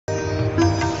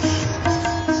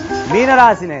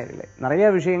மீனராசி நேயர்களே, நிறைய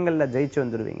விஷயங்கள்ல ஜெயிச்சு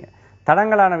வந்துடுவீங்க.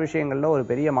 தடங்கலான விஷயங்கள்ல ஒரு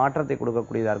பெரிய மாற்றத்தை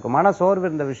கொடுக்கக்கூடியதா இருக்கும். மன சோர்வு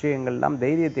இருந்த விஷயங்கள்லாம்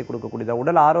தைரியத்தை கொடுக்கக்கூடியதா,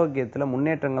 உடல் ஆரோக்கியத்துல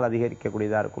முன்னேற்றங்கள்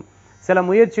அதிகரிக்கக்கூடியதா இருக்கும். சில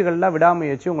முயற்சிகள்ல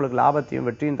விடாமுயற்சி உங்களுக்கு லாபத்தையும்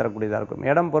வெற்றியும் தரக்கூடியதா இருக்கும்.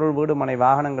 இடம் பொருள் வீடு மனை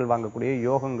வாகனங்கள் வாங்கக்கூடிய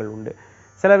யோகங்கள் உண்டு.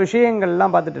 சில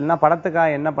விஷயங்கள்லாம் பார்த்துட்டீங்கன்னா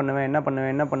படத்துக்காக என்ன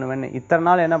பண்ணுவேன்னு இத்தனை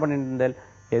நாள் என்ன பண்ணிட்டு இருந்தேன்,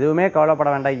 எதுவுமே கவலைப்பட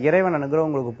வேண்டாம். இறைவன் அனுகிரகம்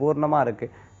உங்களுக்கு பூர்ணமா இருக்கு.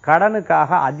 கடனுக்காக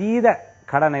அதீத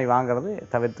கடனை வாங்குறது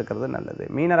தவிர்த்துக்கிறது நல்லது.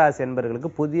 மீனராசி என்பவர்களுக்கு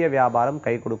புதிய வியாபாரம்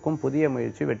கை கொடுக்கும். புதிய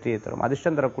முயற்சி வெற்றியை தரும்.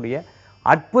 அதிர்ஷ்டம் தரக்கூடிய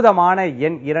அற்புதமான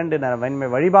எண் 2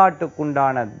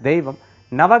 வழிபாட்டுக்குண்டான தெய்வம்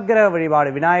நவக்கிரக வழிபாடு,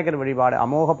 விநாயகர் வழிபாடு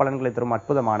அமோக பலன்களை தரும்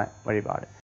அற்புதமான வழிபாடு.